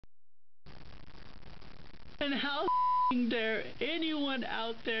And how dare anyone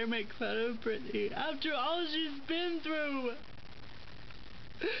out there make fun of Britney after all she's been through?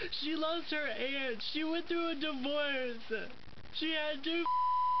 She lost her aunt. She went through a divorce. She had 2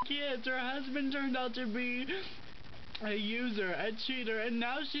 kids. Her husband turned out to be a user, a cheater, and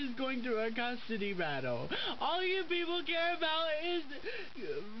now she's going through a custody battle. All you people care about is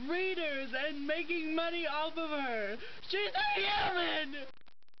readers and making money off of her. She's a human!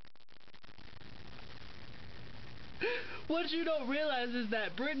 What you don't realize is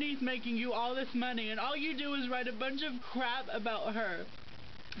that Britney's making you all this money, and all you do is write a bunch of crap about her.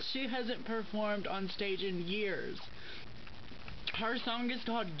 She hasn't performed on stage in years. Her song is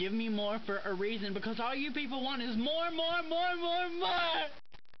called Give Me More for a reason, because all you people want is more, more, more, more, more!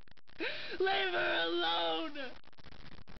 Leave her alone!